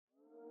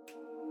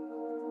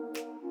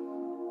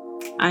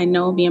I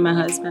know me and my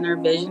husband are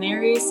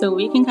visionaries, so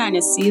we can kind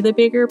of see the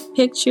bigger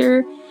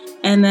picture.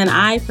 And then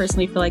I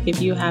personally feel like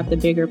if you have the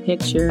bigger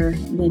picture,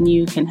 then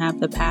you can have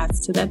the paths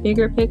to that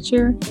bigger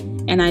picture.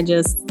 And I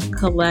just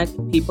collect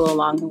people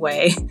along the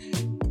way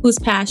whose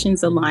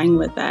passions align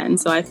with that. And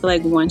so I feel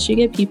like once you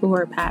get people who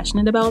are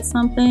passionate about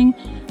something,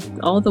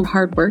 all the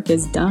hard work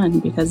is done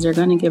because they're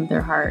going to give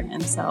their heart.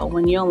 And so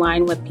when you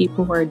align with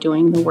people who are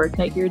doing the work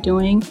that you're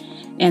doing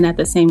and at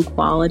the same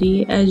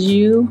quality as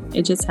you,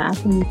 it just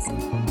happens.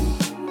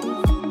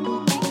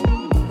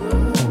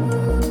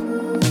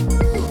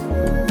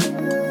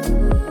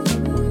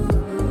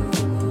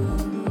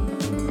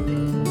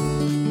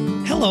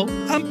 Hello,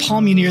 I'm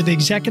Paul Munier, the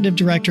Executive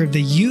Director of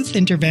the Youth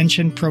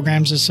Intervention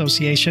Programs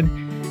Association,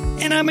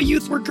 and I'm a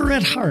youth worker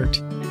at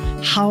heart.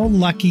 How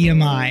lucky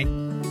am I?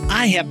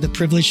 I have the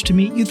privilege to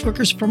meet youth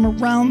workers from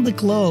around the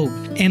globe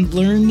and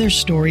learn their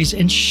stories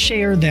and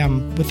share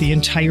them with the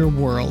entire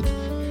world.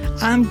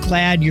 I'm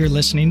glad you're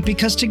listening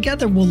because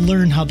together we'll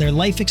learn how their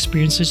life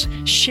experiences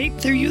shape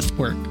their youth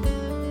work.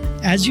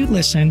 As you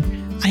listen,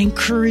 I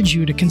encourage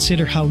you to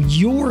consider how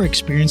your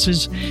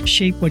experiences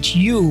shape what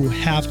you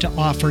have to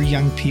offer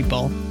young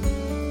people.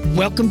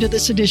 Welcome to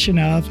this edition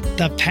of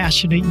The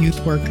Passionate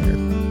Youth Worker.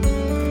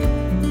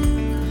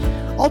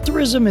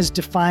 Altruism is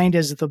defined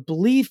as the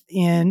belief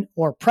in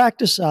or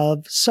practice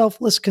of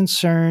selfless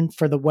concern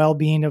for the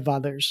well-being of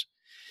others.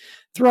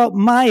 Throughout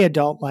my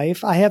adult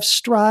life, I have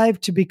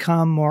strived to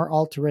become more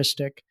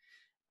altruistic,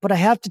 but I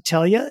have to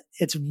tell you,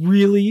 it's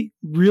really,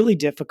 really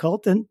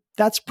difficult, and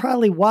that's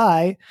probably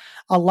why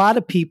a lot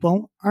of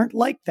people aren't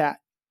like that.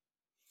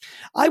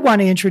 I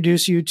want to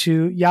introduce you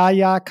to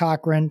Yaya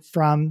Cochran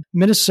from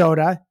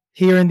Minnesota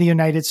here in the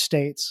United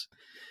States.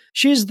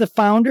 She is the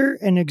founder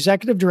and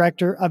executive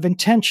director of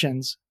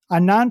Intentions, a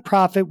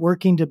nonprofit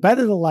working to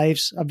better the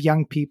lives of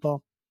young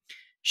people.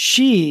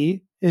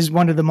 She is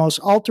one of the most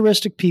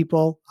altruistic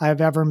people I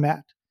have ever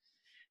met.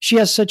 She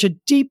has such a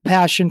deep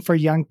passion for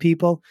young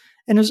people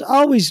and is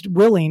always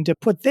willing to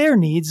put their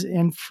needs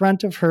in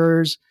front of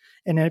hers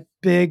in a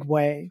big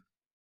way.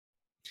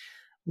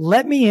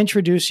 Let me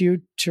introduce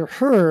you to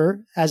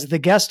her as the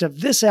guest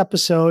of this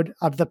episode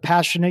of The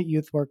Passionate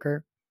Youth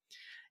Worker.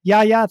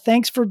 Yaya,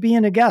 thanks for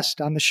being a guest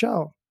on the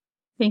show.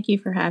 Thank you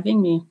for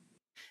having me.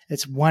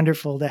 It's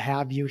wonderful to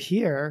have you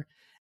here.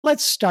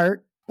 Let's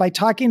start by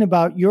talking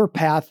about your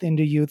path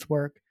into youth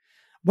work.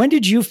 When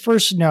did you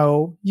first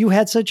know you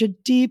had such a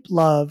deep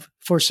love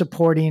for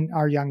supporting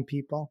our young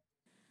people?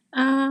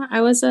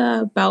 I was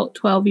about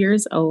 12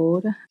 years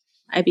old.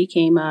 I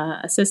became an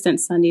assistant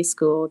Sunday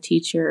school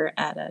teacher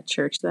at a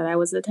church that I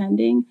was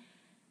attending.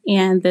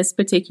 And this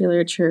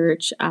particular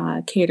church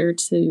catered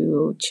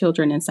to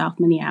children in South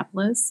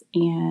Minneapolis.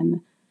 And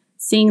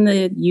seeing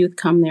the youth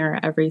come there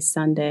every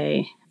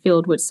Sunday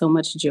filled with so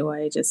much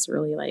joy just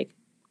really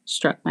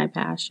struck my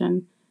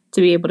passion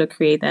to be able to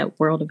create that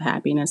world of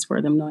happiness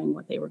for them, knowing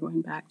what they were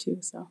going back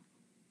to.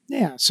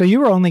 So you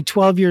were only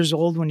 12 years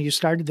old when you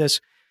started this.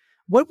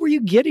 What were you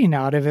getting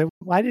out of it?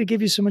 Why did it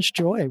give you so much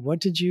joy? What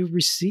did you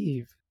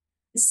receive?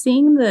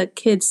 Seeing the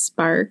kids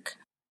spark.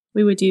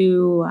 We would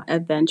do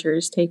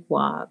adventures, take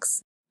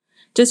walks,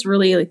 just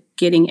really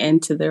getting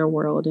into their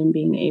world and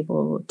being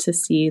able to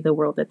see the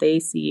world that they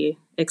see,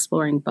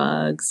 exploring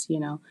bugs,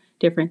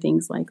 different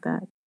things like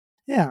that.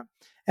 Yeah.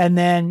 And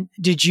then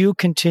did you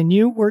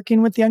continue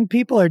working with young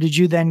people, or did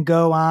you then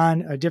go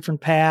on a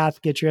different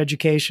path, get your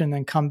education,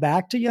 then come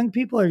back to young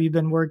people? Or have you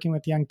been working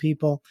with young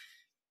people,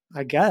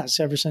 I guess,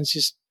 ever since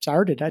you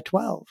started at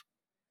 12?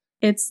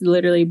 It's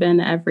literally been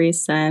ever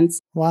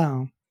since.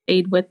 Wow.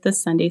 Stayed with the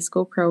Sunday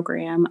school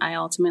program. I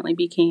ultimately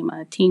became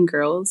a teen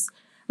girls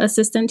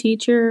assistant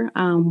teacher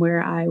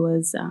where I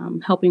was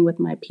helping with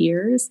my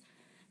peers.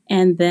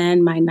 And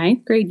then my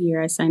 9th grade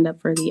year, I signed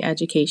up for the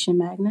Education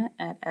Magnet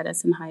at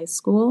Edison High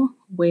School,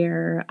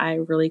 where I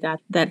really got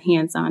that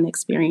hands-on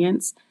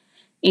experience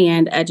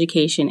and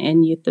education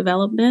in youth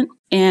development.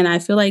 And I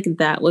feel like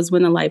that was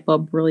when the light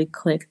bulb really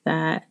clicked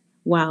that,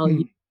 wow,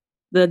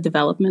 the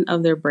development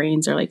of their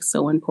brains are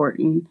so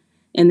important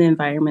in the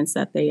environments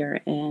that they are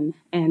in.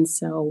 And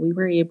so we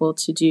were able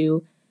to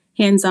do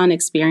hands-on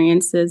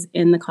experiences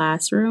in the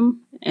classroom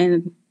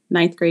in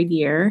 9th grade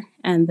year.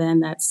 And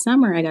then that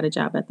summer, I got a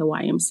job at the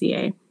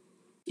YMCA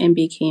and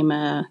became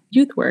a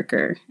youth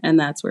worker. And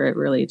that's where it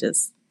really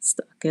just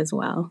stuck as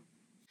well.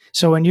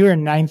 So when you were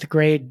in 9th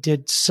grade,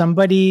 did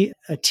somebody,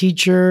 a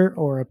teacher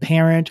or a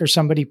parent or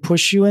somebody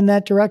push you in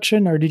that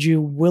direction? Or did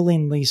you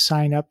willingly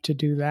sign up to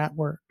do that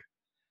work?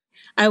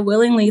 I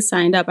willingly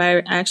signed up.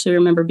 I actually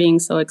remember being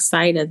so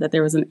excited that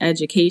there was an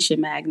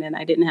education magnet.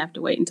 I didn't have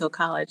to wait until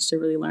college to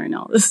really learn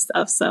all this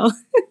stuff. So,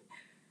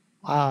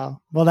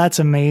 wow. Well, that's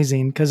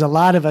amazing because a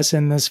lot of us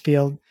in this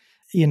field,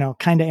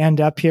 kind of end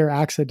up here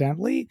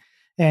accidentally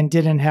and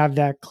didn't have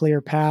that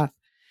clear path.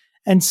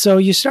 And so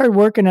you started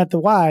working at the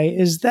Y.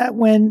 Is that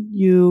when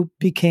you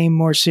became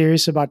more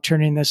serious about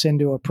turning this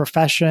into a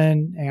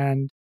profession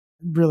and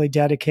really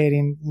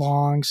dedicating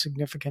long,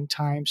 significant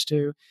times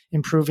to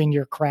improving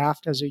your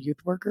craft as a youth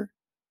worker?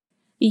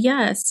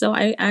 Yes, so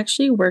I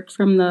actually worked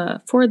for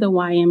the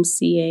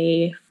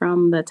YMCA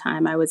from the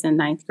time I was in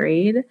ninth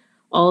grade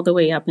all the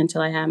way up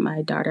until I had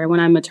my daughter. I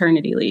went on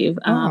maternity leave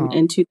Oh,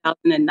 in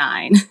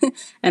 2009,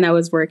 and I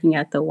was working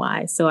at the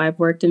Y. So I've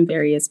worked in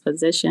various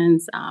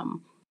positions,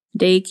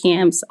 day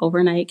camps,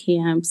 overnight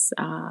camps,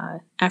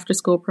 after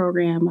school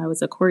program. I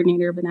was a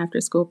coordinator of an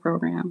after school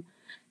program,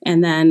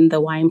 and then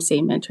the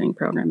YMCA mentoring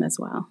program as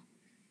well.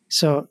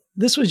 so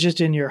this was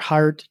just in your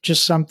heart,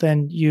 just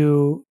something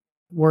you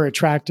were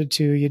attracted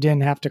to. You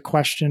didn't have to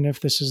question if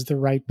this is the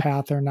right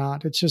path or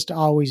not. It's just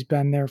always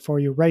been there for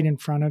you, right in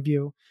front of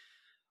you.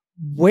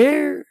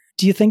 Where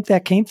do you think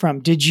that came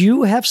from? Did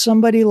you have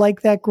somebody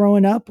like that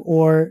growing up,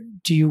 or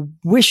do you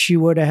wish you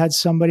would have had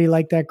somebody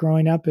like that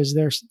growing up? Is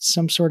there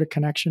some sort of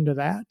connection to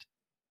that?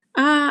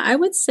 I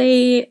would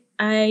say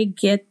I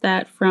get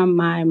that from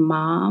my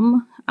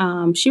mom.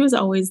 She was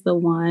always the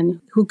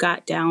one who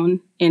got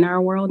down in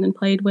our world and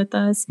played with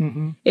us.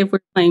 Hmm. If we're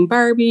playing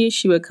Barbie,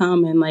 she would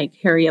come and like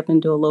hurry up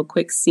and do a little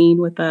quick scene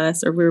with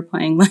us. Or we were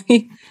playing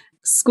like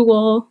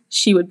school,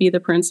 she would be the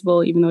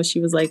principal, even though she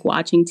was like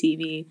watching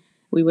TV.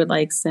 We would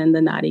like send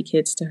the naughty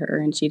kids to her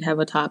and she'd have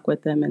a talk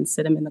with them and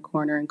sit them in the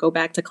corner and go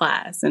back to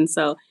class. And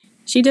so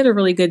she did a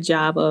really good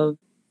job of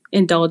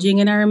indulging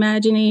in our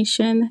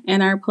imagination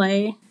and our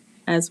play,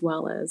 as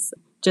well as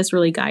just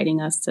really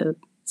guiding us to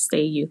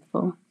stay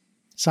youthful.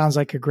 Sounds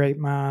like a great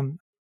mom,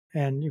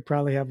 and you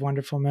probably have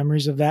wonderful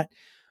memories of that.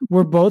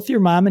 Were both your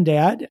mom and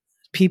dad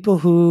people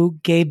who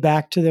gave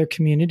back to their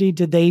community?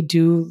 Did they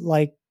do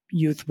like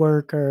youth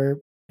work or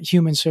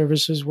human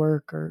services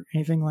work or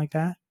anything like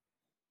that?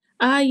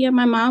 Yeah,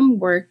 my mom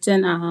worked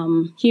in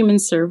human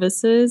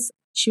services.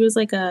 She was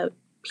like a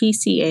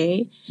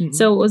PCA, Hmm.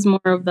 so it was more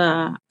of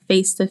the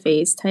face to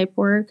face type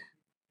work.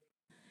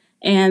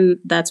 And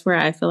that's where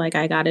I feel like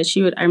I got it.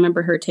 I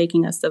remember her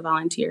taking us to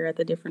volunteer at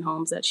the different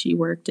homes that she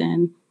worked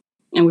in.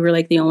 And we were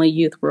like the only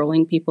youth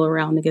rolling people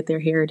around to get their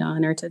hair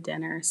done or to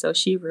dinner. So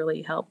she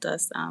really helped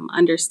us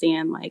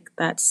understand like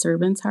that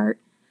servant's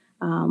heart.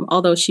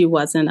 Although she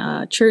wasn't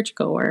a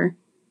churchgoer,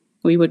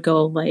 we would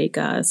go like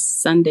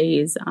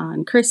Sundays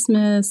on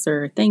Christmas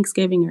or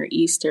Thanksgiving or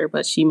Easter,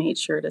 but she made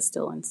sure to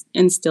still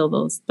instill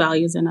those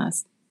values in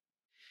us.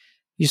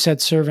 You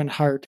said servant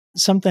heart.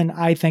 Something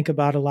I think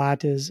about a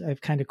lot is I've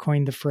kind of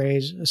coined the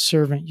phrase a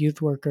servant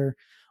youth worker.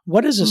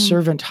 What does a Mm.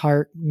 servant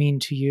heart mean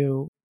to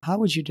you? How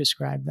would you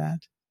describe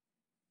that?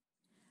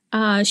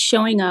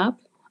 Showing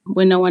up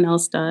when no one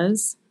else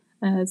does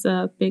as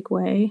a big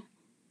way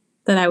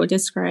that I would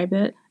describe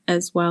it,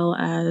 as well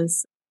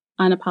as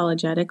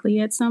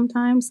unapologetically at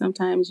sometimes.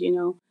 Sometimes,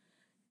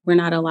 we're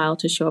not allowed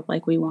to show up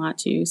like we want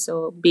to.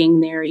 So being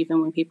there,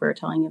 even when people are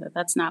telling you that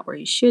that's not where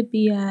you should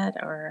be at,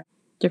 or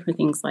different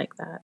things like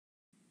that.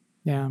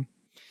 Yeah.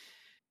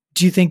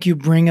 Do you think you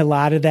bring a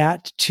lot of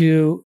that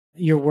to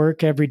your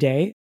work every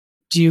day?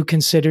 Do you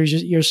consider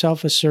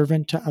yourself a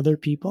servant to other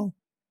people?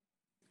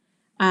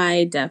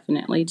 I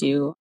definitely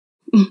do,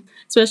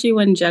 especially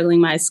when juggling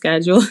my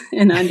schedule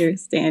and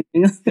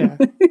understanding. Yeah.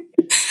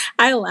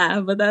 I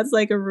laugh, but that's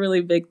like a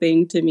really big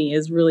thing to me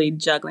is really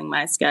juggling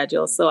my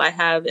schedule. So I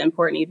have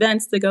important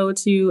events to go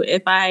to.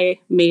 If I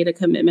made a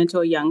commitment to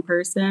a young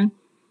person,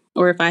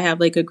 or if I have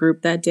like a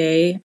group that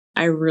day,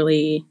 I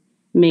really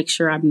make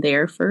sure I'm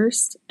there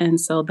first. And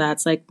so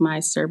that's like my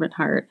servant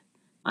heart,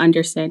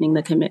 understanding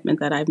the commitment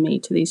that I've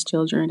made to these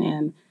children.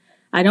 And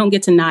I don't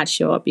get to not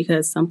show up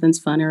because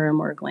something's funner or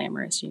more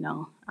glamorous.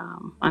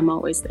 I'm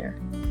always there.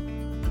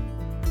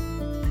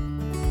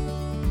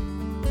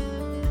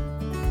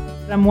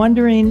 I'm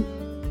wondering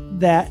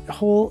that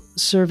whole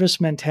service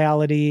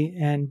mentality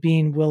and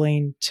being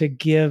willing to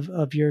give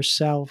of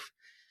yourself.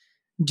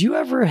 Do you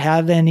ever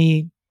have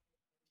any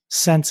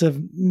sense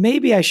of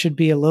maybe I should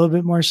be a little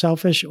bit more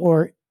selfish,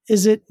 or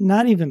is it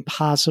not even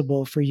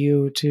possible for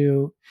you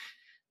to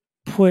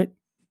put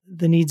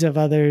the needs of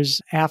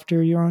others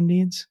after your own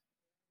needs?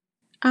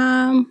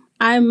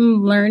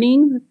 I'm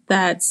learning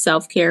that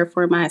self care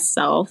for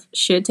myself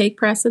should take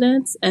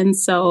precedence. And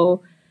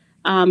so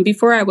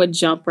before I would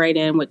jump right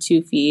in with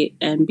 2 feet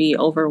and be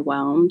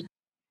overwhelmed.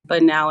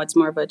 But now it's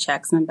more of a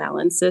checks and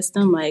balance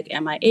system. Like,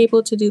 am I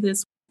able to do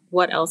this?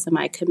 What else am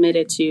I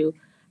committed to?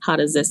 How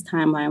does this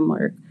timeline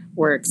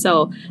work?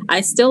 So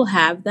I still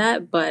have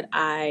that, but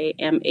I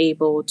am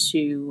able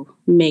to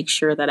make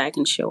sure that I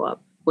can show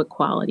up with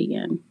quality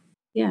and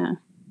yeah.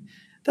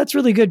 That's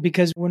really good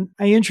because when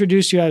I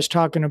introduced you, I was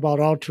talking about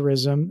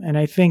altruism, and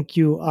I think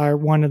you are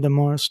one of the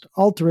most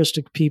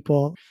altruistic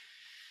people.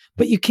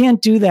 But you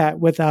can't do that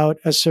without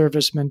a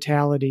service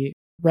mentality,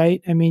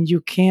 right? I mean,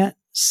 you can't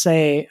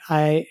say,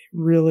 I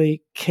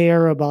really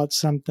care about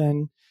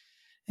something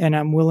and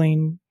I'm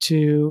willing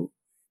to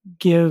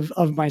give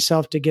of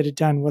myself to get it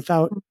done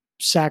without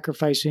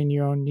sacrificing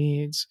your own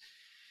needs.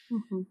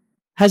 Mm-hmm.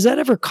 Has that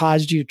ever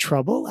caused you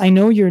trouble? I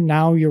know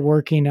you're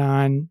working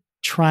on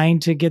trying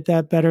to get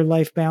that better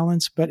life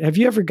balance, but have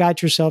you ever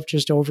got yourself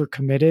just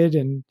overcommitted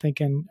and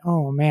thinking,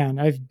 oh man,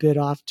 I've bit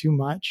off too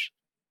much?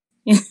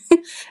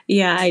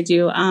 Yeah, I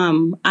do.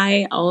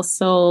 I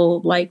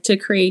also like to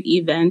create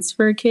events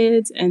for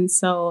kids, and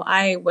so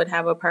I would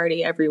have a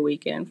party every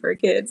weekend for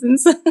kids. And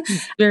so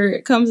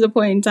there comes a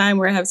point in time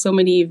where I have so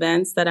many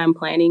events that I'm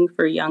planning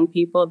for young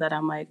people that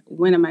I'm like,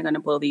 when am I going to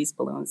blow these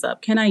balloons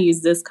up? Can I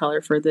use this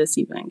color for this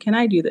event? Can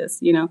I do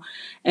this?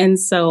 And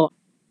so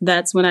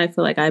that's when I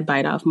feel like I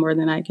bite off more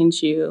than I can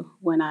chew,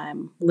 when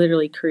I'm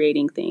literally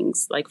creating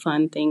things like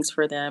fun things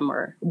for them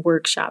or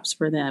workshops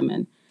for them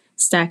and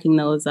stacking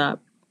those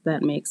up.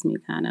 That makes me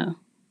kind of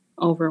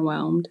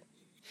overwhelmed.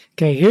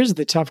 Okay, here's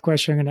the tough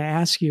question I'm going to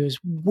ask you is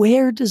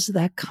where does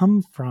that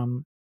come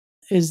from?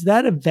 Is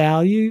that a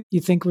value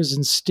you think was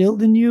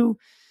instilled in you?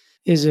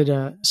 Is it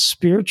a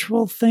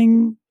spiritual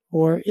thing?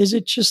 Or is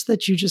it just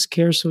that you just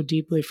care so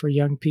deeply for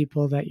young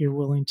people that you're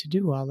willing to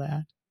do all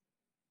that?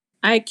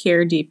 I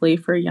care deeply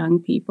for young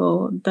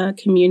people. The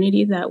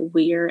community that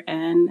we're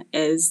in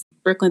is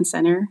Brooklyn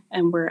Center,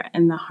 and we're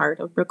in the heart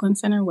of Brooklyn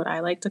Center, what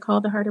I like to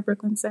call the heart of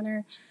Brooklyn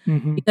Center,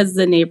 Mm-hmm. because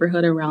the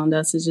neighborhood around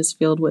us is just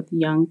filled with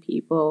young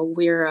people.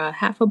 We're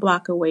half a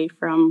block away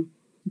from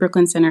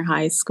Brooklyn Center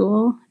High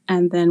School,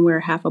 and then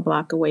we're half a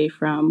block away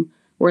from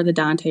where the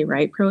Dante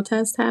Wright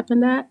protest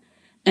happened at.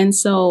 And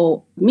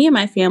so me and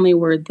my family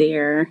were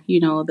there,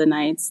 the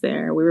nights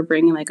there. We were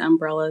bringing like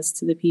umbrellas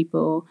to the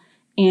people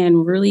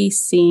and really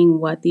seeing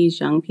what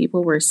these young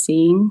people were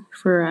seeing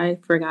for, I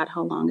forgot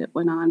how long it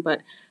went on,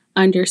 but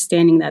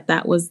understanding that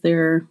that was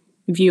their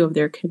view of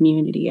their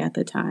community at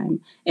the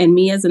time. And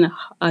me as an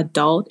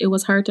adult, it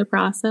was hard to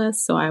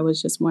process. So I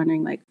was just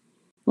wondering, like,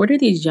 what are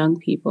these young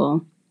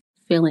people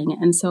feeling?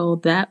 And so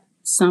that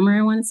summer,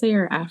 I want to say,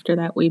 or after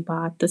that, we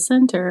bought the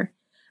center.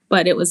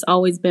 But it was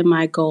always been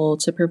my goal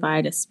to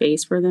provide a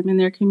space for them in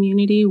their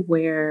community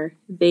where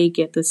they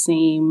get the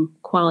same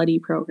quality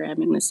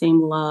programming, the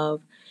same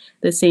love,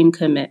 the same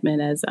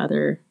commitment as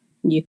other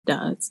youth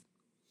does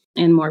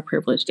in more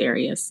privileged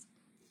areas.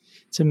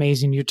 It's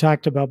amazing. You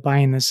talked about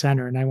buying the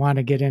center, and I want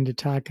to get into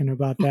talking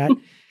about that.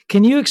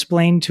 Can you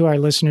explain to our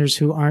listeners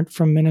who aren't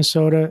from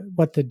Minnesota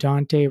what the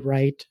Dante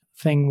Wright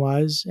thing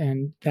was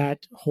and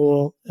that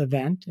whole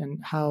event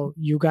and how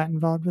you got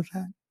involved with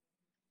that?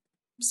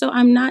 So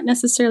I'm not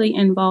necessarily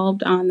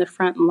involved on the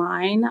front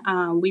line.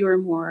 We were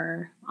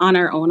more on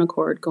our own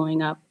accord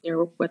going up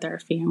there with our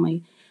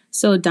family.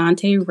 So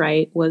Dante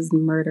Wright was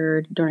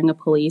murdered during a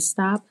police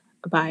stop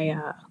by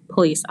a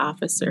police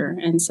officer.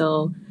 And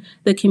so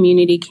the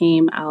community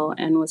came out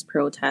and was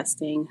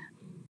protesting.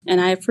 And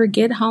I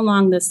forget how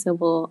long the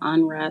civil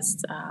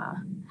unrest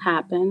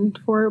happened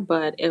for,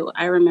 but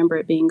I remember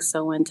it being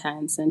so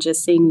intense and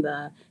just seeing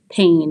the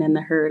pain and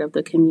the hurt of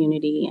the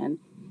community. And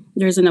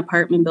there's an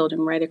apartment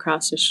building right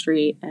across the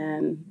street,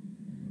 and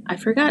I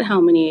forgot how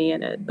many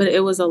in it, but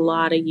it was a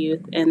lot of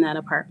youth in that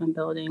apartment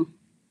building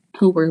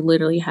who were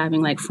literally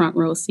having like front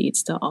row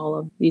seats to all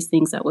of these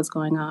things that was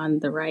going on,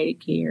 the riot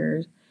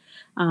gear,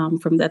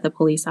 from that the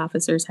police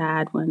officers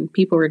had when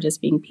people were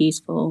just being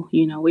peaceful.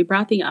 We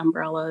brought the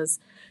umbrellas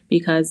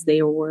because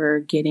they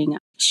were getting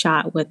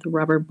shot with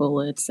rubber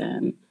bullets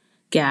and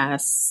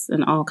gas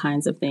and all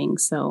kinds of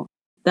things. So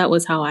that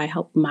was how I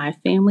helped my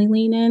family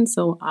lean in.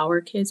 So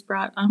our kids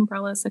brought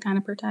umbrellas to kind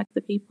of protect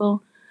the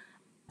people.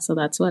 So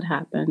that's what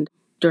happened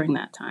during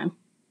that time.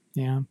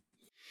 Yeah.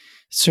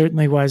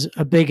 Certainly was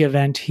a big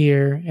event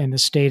here in the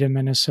state of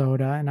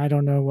Minnesota. And I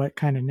don't know what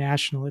kind of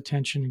national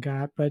attention it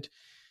got, but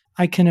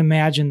I can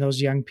imagine those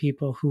young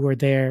people who were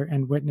there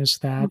and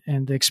witnessed that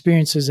and the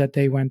experiences that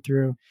they went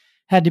through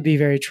had to be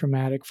very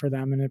traumatic for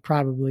them. And it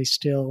probably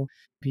still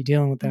be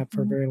dealing with that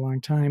for a very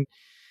long time.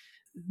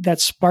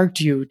 That sparked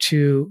you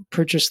to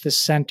purchase this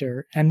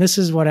center. And this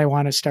is what I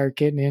want to start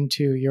getting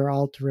into, your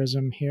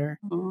altruism here.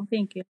 Oh,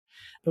 thank you.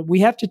 But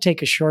we have to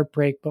take a short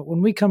break. But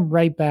when we come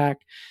right back,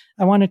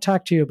 I want to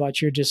talk to you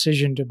about your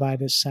decision to buy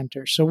this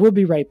center. So we'll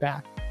be right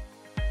back.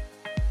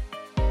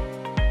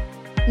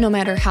 No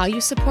matter how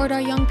you support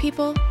our young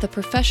people, the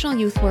Professional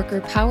Youth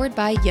Worker powered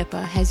by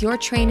YIPA has your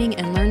training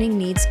and learning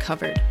needs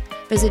covered.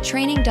 Visit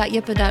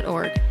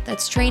training.yipa.org.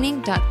 That's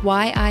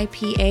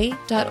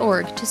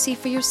training.yipa.org to see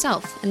for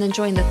yourself and then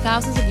join the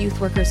thousands of youth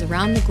workers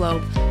around the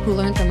globe who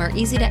learn from our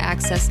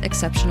easy-to-access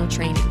exceptional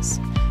trainings.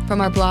 From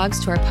our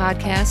blogs to our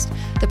podcast,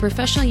 the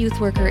Professional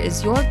Youth Worker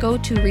is your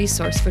go-to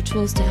resource for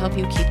tools to help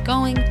you keep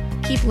going,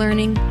 keep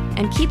learning,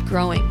 and keep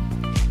growing.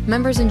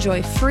 Members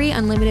enjoy free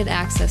unlimited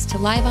access to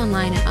live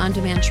online and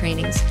on-demand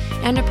trainings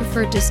and a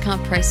preferred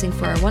discount pricing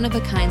for our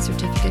one-of-a-kind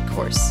certificate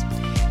course.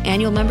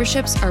 Annual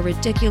memberships are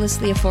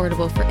ridiculously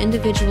affordable for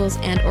individuals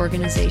and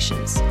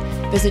organizations.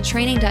 Visit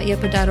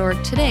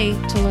training.yipa.org today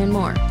to learn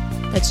more.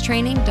 That's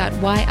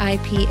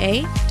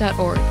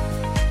training.yipa.org.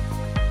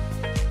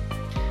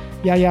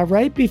 Yeah.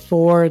 Right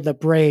before the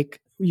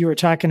break, you were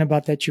talking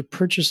about that you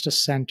purchased a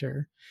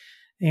center.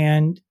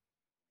 And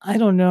I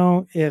don't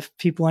know if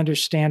people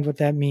understand what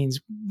that means.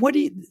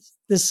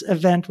 This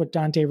event with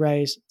Dante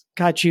Rice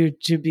got you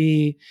to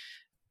be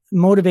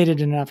motivated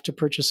enough to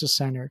purchase a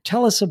center.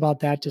 Tell us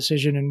about that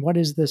decision and what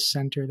is this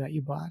center that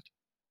you bought?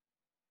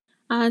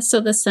 So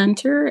the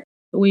center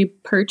We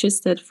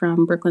purchased it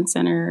from Brooklyn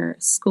Center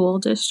School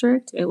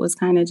District. It was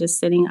kind of just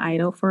sitting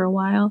idle for a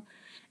while.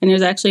 And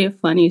there's actually a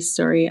funny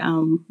story.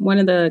 One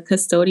of the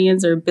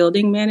custodians or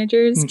building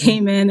managers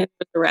came in and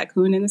put a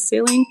raccoon in the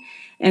ceiling.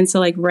 And so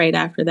like right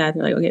after that,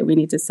 they're like, okay, we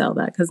need to sell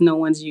that because no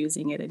one's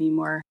using it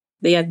anymore.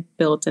 They had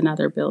built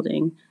another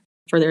building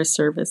for their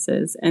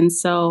services. And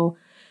so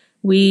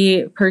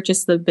we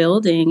purchased the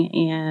building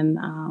and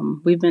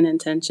we've been in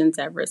tensions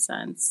ever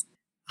since.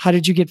 How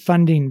did you get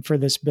funding for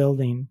this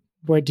building?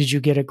 What, did you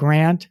get a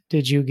grant?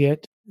 Did you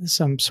get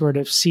some sort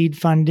of seed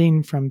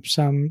funding from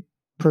some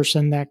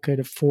person that could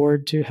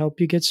afford to help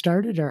you get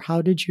started? Or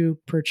how did you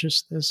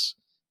purchase this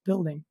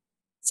building?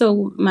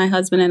 So my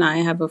husband and I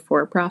have a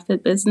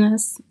for-profit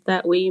business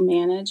that we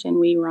manage and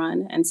we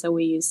run. And so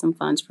we use some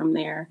funds from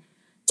there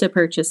to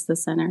purchase the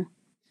center.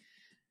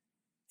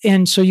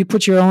 And so you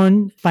put your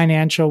own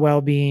financial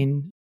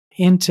well-being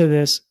into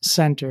this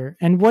center.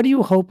 And what do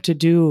you hope to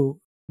do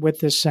with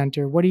this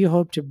center? What do you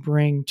hope to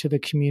bring to the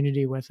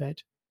community with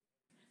it?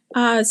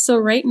 So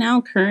right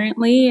now,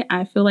 currently,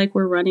 I feel like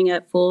we're running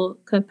at full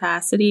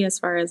capacity as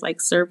far as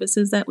like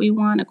services that we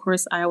want. Of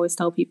course, I always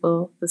tell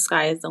people the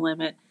sky is the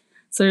limit.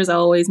 So there's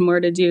always more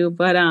to do.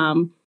 But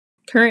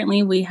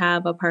currently, we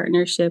have a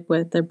partnership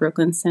with the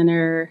Brooklyn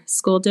Center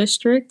School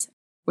District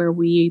where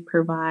we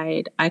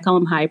provide, I call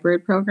them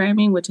hybrid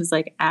programming, which is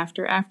like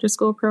after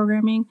school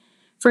programming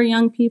for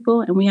young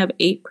people. And we have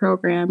 8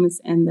 programs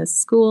in the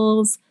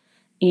schools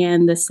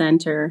and the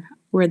center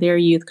where their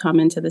youth come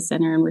into the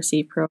center and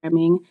receive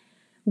programming.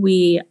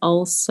 We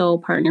also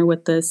partner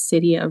with the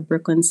City of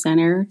Brooklyn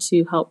Center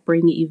to help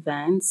bring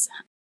events,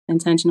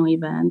 intentional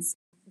events.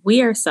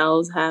 We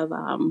ourselves have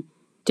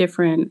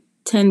different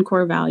 10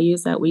 core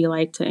values that we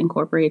like to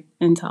incorporate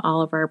into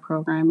all of our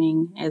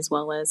programming, as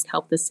well as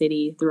help the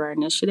city through our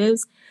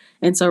initiatives.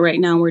 And so right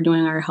now we're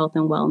doing our health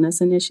and wellness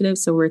initiative.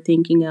 So we're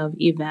thinking of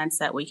events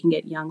that we can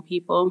get young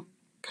people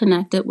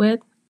connected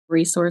with,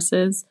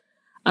 resources,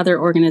 other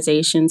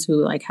organizations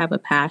who like have a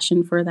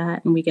passion for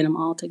that, and we get them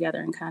all together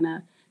and kind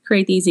of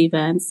create these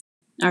events.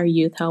 Our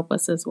youth help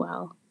us as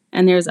well.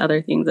 And there's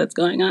other things that's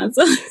going on.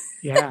 So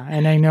yeah,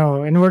 and I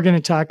know. And we're going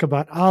to talk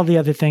about all the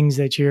other things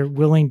that you're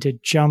willing to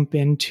jump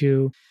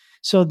into.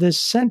 So this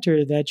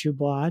center that you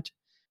bought,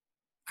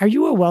 are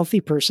you a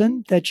wealthy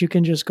person that you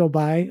can just go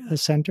buy a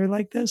center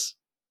like this?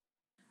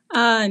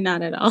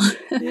 Not at all.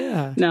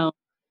 Yeah. No.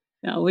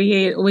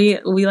 We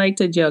like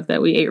to joke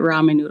that we ate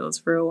ramen noodles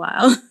for a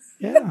while.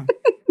 Yeah.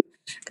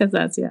 Because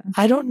that's, yeah.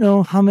 I don't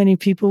know how many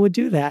people would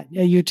do that.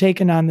 You're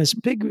taking on this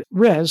big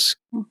risk,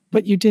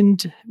 but you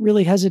didn't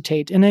really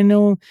hesitate. And I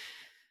know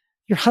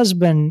your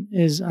husband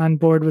is on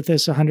board with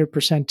this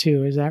 100%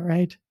 too. Is that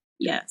right?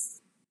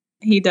 Yes.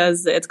 He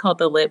does. It's called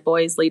the Lit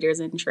Boys Leaders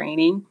in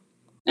Training.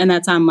 And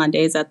that's on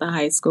Mondays at the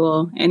high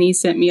school. And he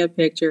sent me a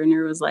picture and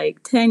there was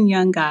like 10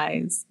 young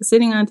guys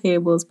sitting on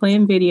tables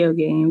playing video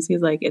games.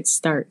 He's like, it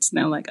starts. And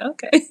I'm like,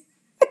 okay.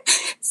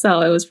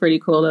 So it was pretty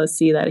cool to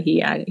see that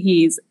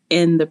he's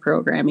in the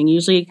programming.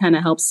 Usually he kind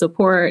of helps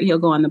support. He'll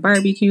go on the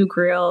barbecue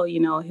grill.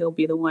 You know, he'll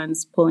be the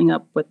ones pulling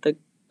up with the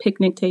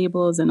picnic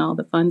tables and all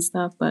the fun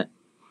stuff. But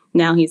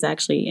now he's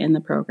actually in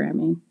the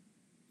programming.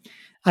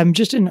 I'm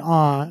just in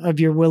awe of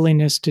your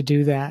willingness to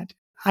do that.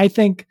 I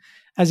think,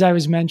 as I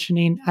was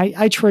mentioning,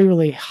 I try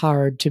really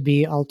hard to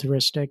be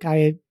altruistic.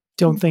 I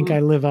don't think I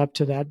live up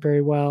to that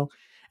very well.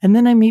 And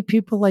then I meet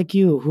people like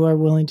you who are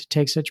willing to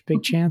take such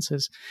big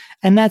chances.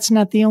 And that's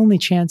not the only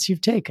chance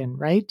you've taken,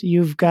 right?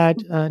 You've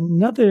got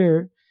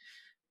another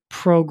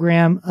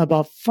program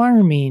about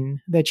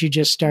farming that you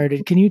just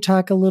started. Can you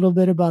talk a little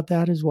bit about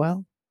that as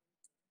well?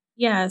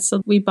 Yeah,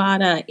 so we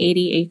bought a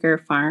 80-acre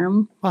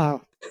farm.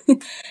 Wow.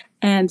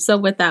 And so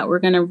with that, we're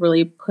going to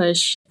really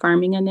push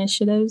farming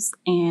initiatives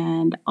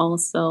and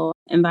also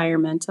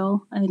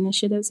environmental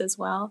initiatives as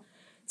well.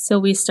 So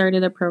we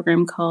started a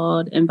program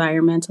called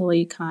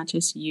Environmentally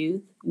Conscious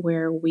Youth,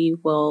 where we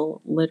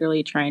will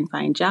literally try and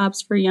find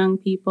jobs for young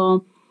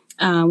people.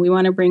 We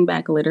want to bring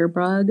back litter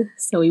bug.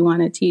 So we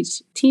want to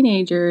teach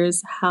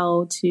teenagers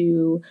how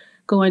to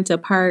go into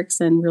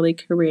parks and really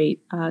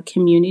create a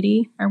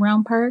community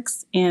around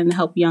parks and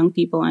help young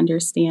people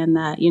understand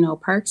that, you know,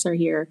 parks are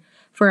here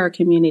for our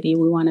community.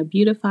 We want to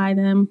beautify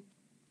them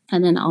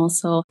and then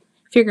also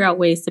figure out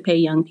ways to pay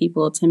young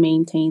people to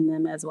maintain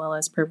them as well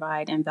as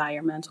provide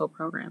environmental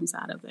programs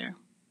out of there.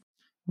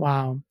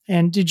 Wow.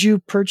 And did you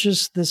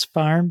purchase this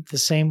farm the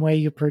same way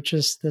you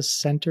purchased this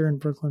center in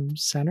Brooklyn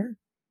Center?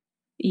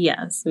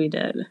 Yes, we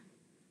did.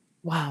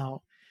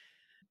 Wow.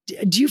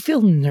 Do you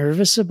feel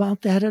nervous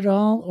about that at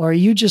all? Or are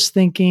you just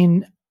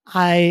thinking,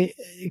 I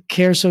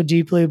care so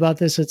deeply about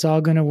this, it's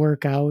all going to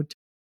work out?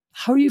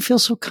 How do you feel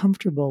so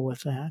comfortable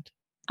with that?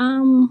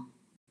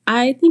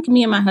 I think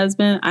me and my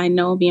husband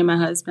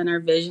are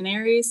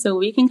visionaries, so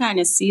we can kind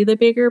of see the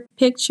bigger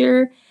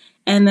picture.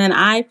 And then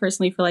I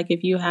personally feel like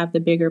if you have the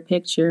bigger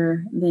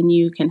picture, then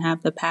you can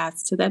have the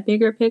paths to that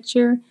bigger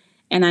picture.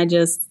 And I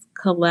just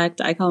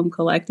I call them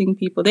collecting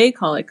people. They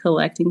call it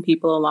collecting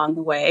people along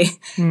the way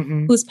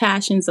whose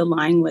passions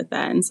align with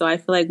that. And so I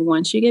feel like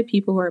once you get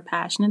people who are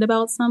passionate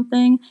about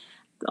something,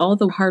 all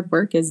the hard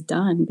work is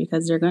done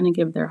because they're going to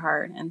give their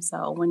heart. And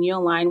so when you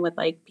align with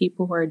like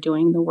people who are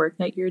doing the work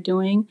that you're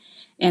doing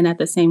and at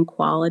the same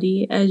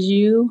quality as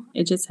you,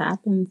 it just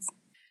happens.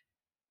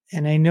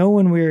 And I know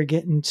when we were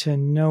getting to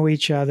know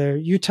each other,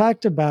 you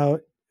talked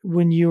about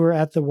when you were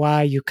at the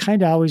Y, you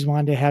kind of always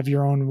wanted to have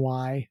your own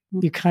Y.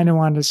 You kind of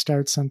wanted to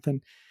start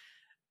something.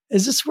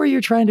 Is this where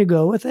you're trying to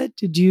go with it?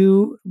 Did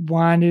you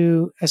want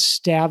to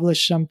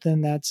establish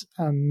something that's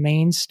a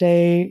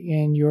mainstay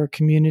in your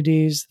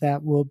communities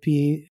that will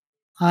be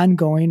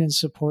ongoing and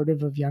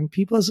supportive of young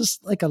people? Is this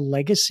like a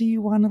legacy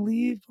you want to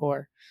leave,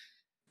 or?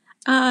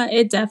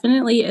 It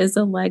definitely is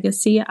a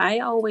legacy. I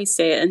always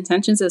say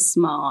intentions is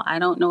small. I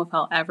don't know if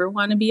I'll ever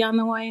want to be on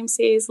the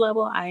YMCA's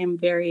level. I am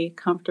very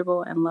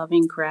comfortable and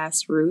loving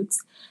grassroots.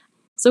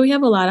 So we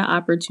have a lot of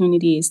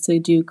opportunities to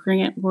do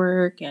grant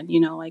work and,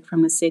 like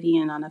from the city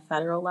and on a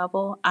federal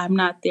level. I'm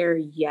not there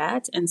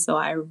yet. And so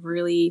I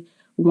really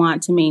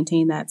want to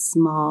maintain that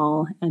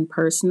small and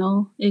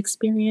personal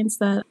experience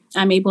that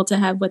I'm able to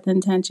have with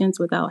intentions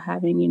without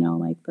having,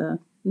 like the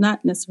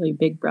not necessarily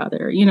big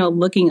brother,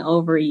 looking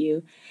over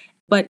you.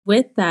 But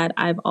with that,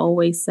 I've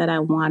always said I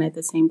wanted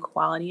the same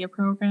quality of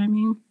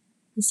programming,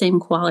 the same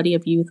quality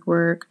of youth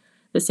work,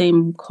 the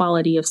same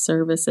quality of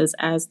services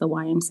as the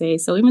YMCA.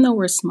 So even though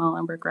we're small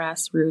and we're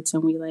grassroots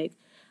and we like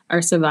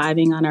are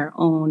surviving on our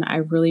own, I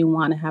really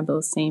want to have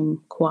those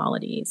same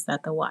qualities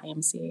that the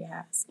YMCA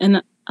has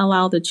and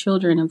allow the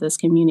children of this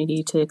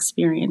community to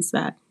experience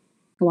that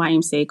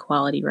YMCA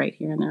quality right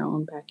here in their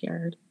own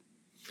backyard.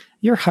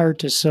 Your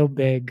heart is so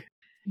big.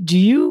 Do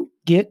you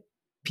get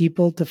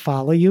people to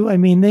follow you? I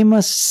mean, they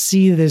must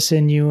see this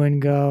in you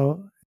and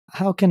go,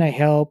 how can I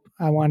help?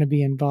 I want to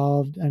be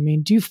involved. I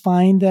mean, do you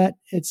find that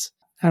it's,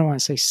 I don't want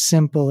to say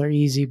simple or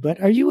easy,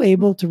 but are you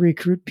able to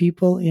recruit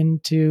people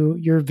into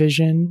your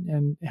vision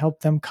and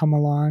help them come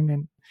along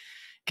and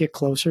get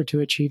closer to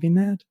achieving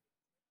that?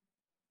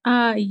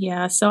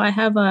 Yeah. So I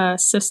have a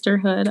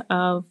sisterhood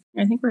of,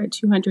 I think we're at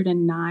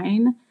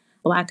 209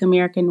 Black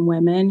American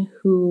women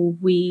who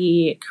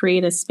we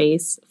create a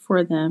space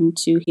for them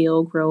to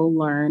heal, grow,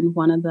 learn.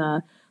 One of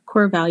the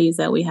core values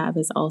that we have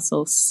is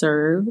also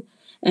serve.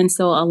 And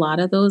so a lot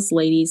of those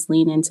ladies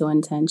lean into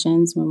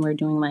intentions when we're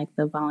doing like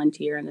the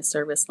volunteer and the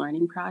service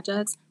learning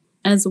projects,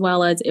 as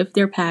well as if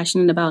they're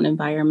passionate about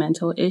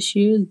environmental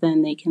issues,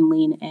 then they can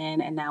lean in.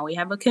 And now we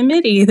have a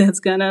committee that's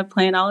going to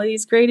plan all of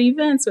these great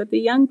events with the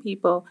young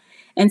people.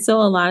 And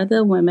so a lot of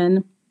the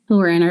women who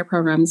are in our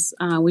programs,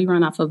 we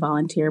run off of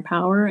volunteer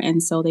power.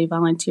 And so they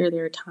volunteer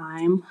their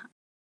time.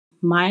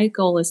 My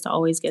goal is to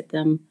always get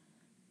them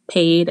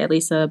paid, at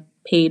least a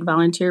paid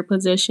volunteer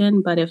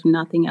position. But if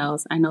nothing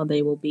else, I know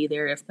they will be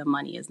there if the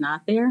money is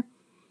not there.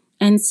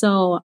 And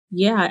so,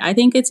 yeah, I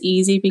think it's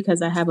easy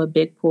because I have a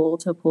big pool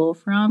to pull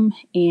from.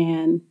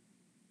 And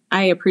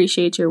I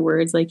appreciate your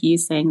words, like you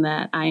saying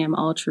that I am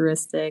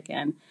altruistic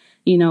and,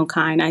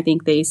 kind.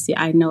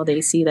 I know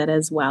they see that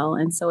as well.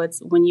 And so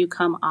it's when you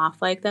come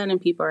off like that and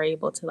people are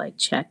able to like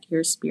check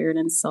your spirit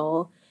and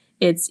soul,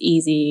 it's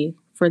easy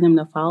for them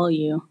to follow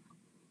you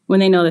when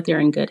they know that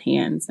they're in good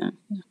hands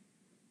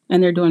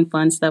and they're doing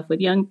fun stuff with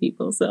young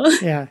people. So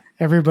yeah,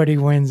 everybody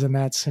wins in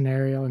that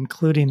scenario,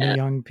 including the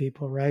young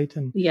people, right?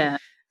 And yeah,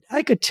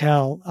 I could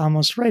tell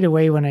almost right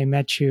away when I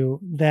met you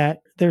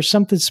that there's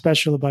something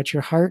special about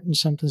your heart and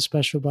something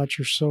special about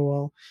your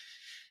soul.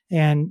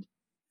 And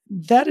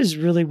that is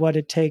really what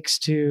it takes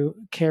to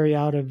carry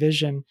out a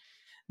vision.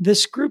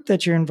 This group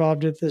that you're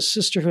involved with, the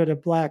Sisterhood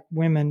of Black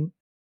Women,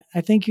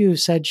 I think you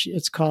said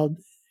it's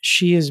called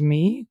She Is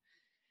Me.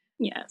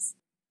 yes.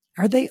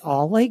 Are they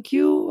all like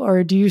you,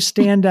 or do you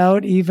stand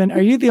out even?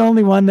 Are you the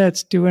only one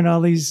that's doing all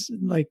these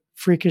like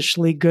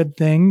freakishly good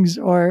things,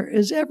 or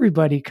is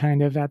everybody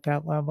kind of at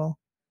that level?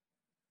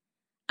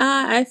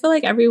 I feel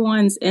like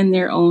everyone's in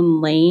their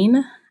own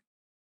lane.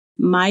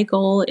 My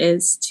goal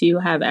is to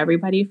have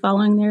everybody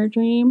following their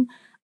dream,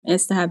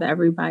 is to have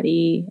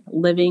everybody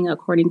living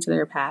according to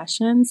their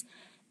passions.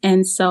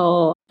 And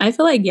so I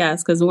feel like,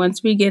 yes, because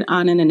once we get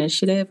on an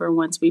initiative or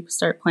once we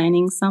start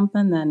planning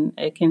something, then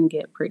it can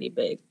get pretty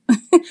big,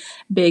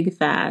 big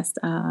fast.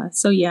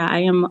 So yeah, I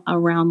am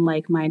around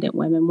like-minded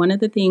women. One of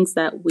the things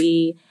that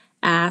we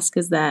ask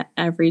is that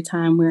every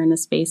time we're in a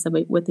space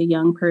with a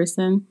young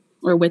person,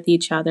 or with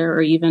each other,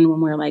 or even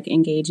when we're like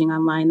engaging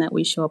online, that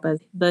we show up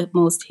as the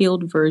most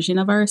healed version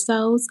of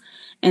ourselves.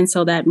 And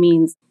so that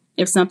means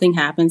if something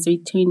happens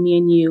between me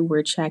and you,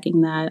 we're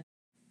checking that,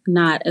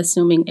 not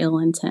assuming ill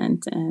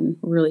intent, and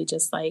really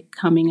just like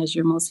coming as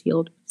your most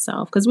healed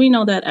self. Because we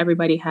know that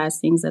everybody has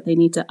things that they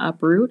need to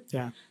uproot.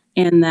 Yeah.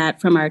 And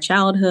that from our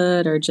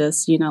childhood or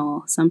just,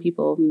 some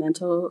people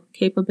mental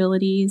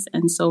capabilities.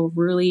 And so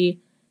really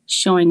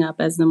showing up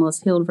as the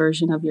most healed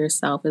version of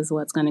yourself is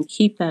what's going to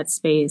keep that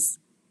space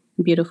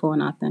beautiful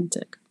and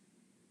authentic.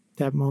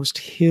 That most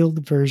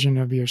healed version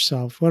of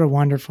yourself. What a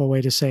wonderful way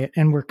to say it.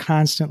 And we're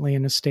constantly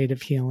in a state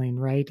of healing,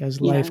 right?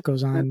 As life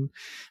goes on,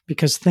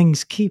 because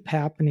things keep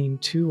happening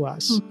to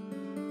us.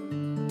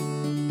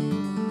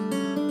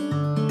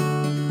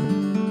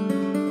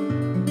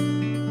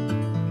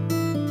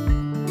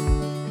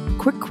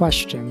 quick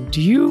question. Do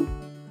you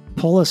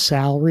pull a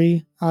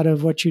salary out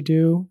of what you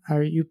do?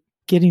 Are you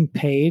getting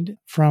paid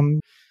from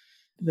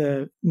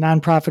the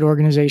nonprofit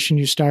organization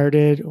you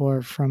started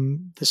or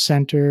from the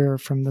center or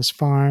from this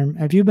farm?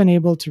 Have you been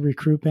able to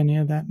recoup any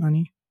of that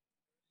money?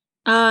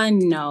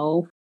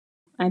 No.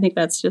 I think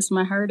that's just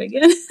my heart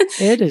again.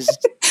 It is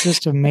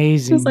just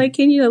amazing. It's like,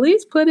 can you at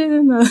least put it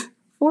in the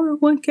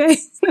 401k?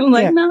 I'm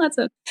like, no, that's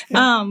okay.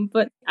 Yeah.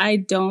 But I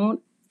don't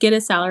get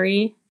a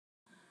salary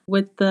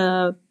with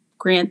the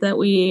grant that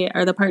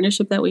the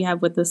partnership that we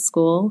have with the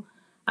school.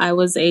 I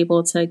was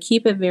able to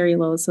keep it very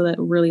low, so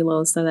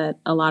that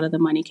a lot of the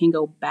money can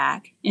go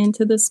back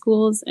into the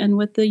schools and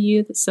with the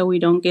youth. So we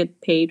don't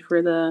get paid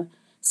for the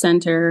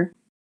center.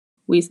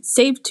 We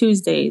save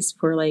Tuesdays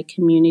for like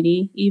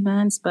community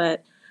events,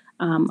 but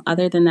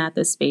other than that,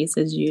 the space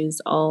is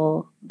used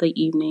all the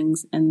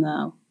evenings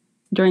and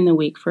during the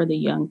week for the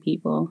young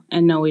people.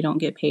 And no, we don't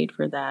get paid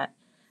for that,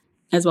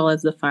 as well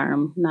as the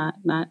farm,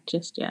 not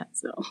just yet.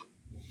 So,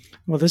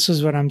 well, this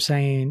is what I'm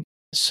saying.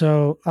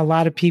 So a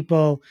lot of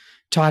people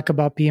talk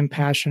about being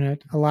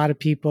passionate. A lot of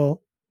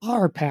people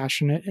are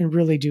passionate and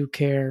really do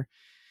care,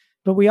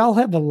 but we all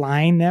have a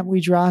line that we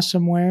draw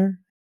somewhere.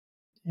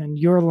 And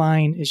your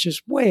line is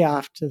just way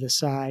off to the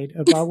side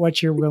about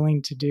what you're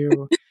willing to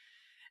do.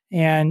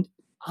 And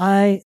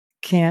I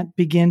can't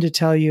begin to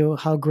tell you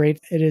how great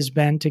it has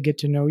been to get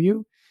to know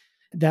you,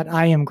 that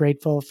I am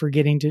grateful for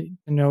getting to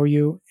know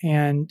you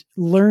and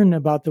learn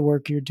about the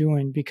work you're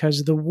doing,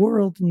 because the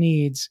world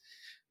needs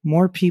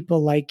more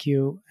people like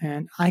you.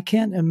 And I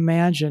can't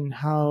imagine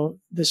how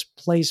this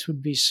place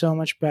would be so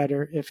much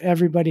better if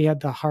everybody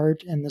had the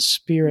heart and the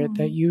spirit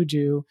that you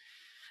do,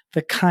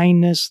 the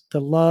kindness,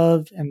 the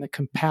love, and the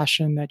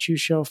compassion that you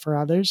show for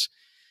others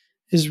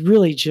is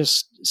really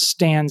just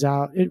stands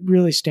out. It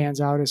really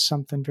stands out as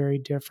something very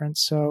different.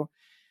 So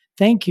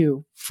thank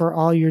you for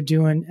all you're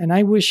doing. And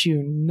I wish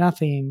you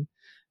nothing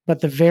but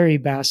the very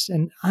best.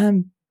 And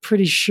I'm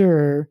pretty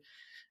sure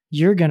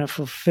you're going to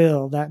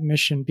fulfill that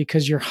mission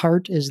because your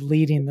heart is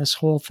leading this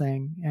whole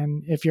thing.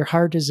 And if your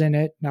heart is in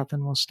it,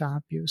 nothing will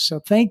stop you.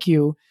 So thank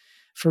you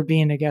for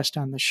being a guest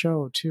on the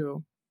show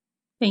too.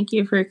 Thank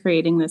you for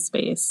creating this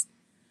space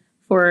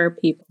for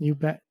people. You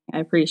bet. I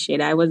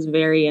appreciate it. I was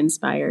very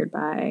inspired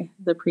by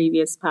the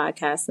previous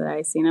podcast that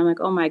I seen. I'm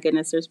like, oh my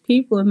goodness, there's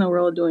people in the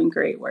world doing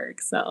great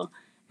work. So,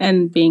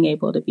 and being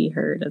able to be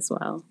heard as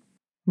well.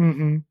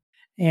 Mm-hmm.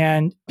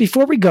 And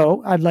before we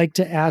go, I'd like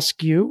to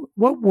ask you,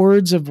 what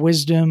words of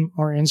wisdom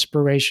or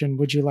inspiration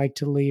would you like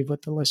to leave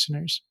with the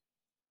listeners?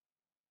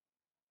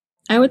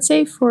 I would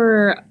say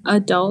for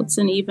adults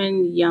and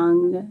even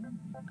young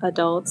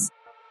adults,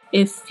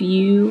 if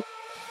you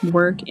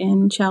work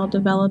in child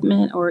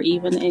development or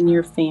even in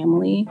your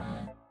family,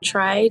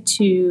 try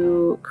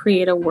to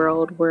create a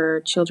world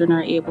where children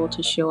are able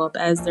to show up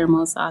as their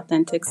most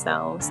authentic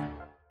selves.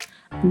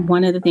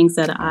 One of the things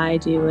that I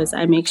do is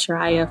I make sure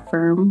I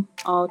affirm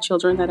all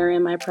children that are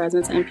in my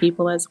presence and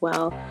people as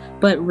well,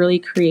 but really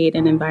create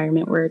an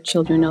environment where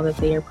children know that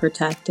they are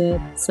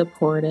protected,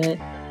 supported,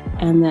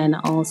 and then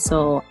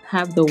also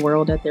have the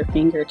world at their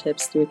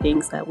fingertips through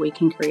things that we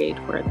can create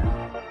for them.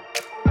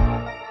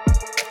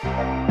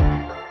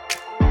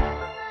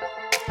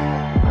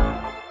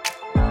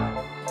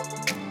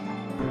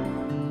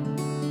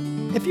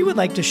 If you would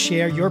like to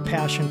share your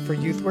passion for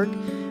youth work,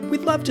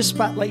 we'd love to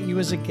spotlight you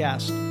as a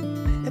guest.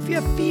 If you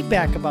have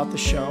feedback about the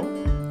show,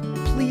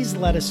 please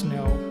let us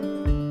know.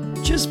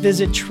 Just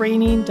visit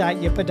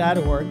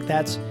training.yipa.org.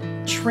 That's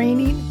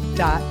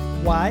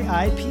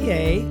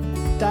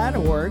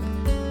training.yipa.org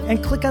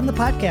and click on the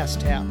podcast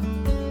tab.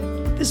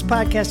 This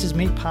podcast is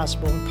made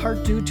possible in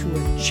part due to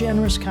a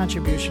generous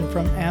contribution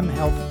from M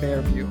Health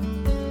Fairview.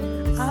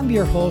 I'm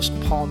your host,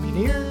 Paul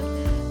Munir.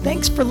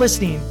 Thanks for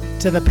listening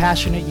to The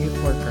Passionate Youth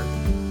Worker.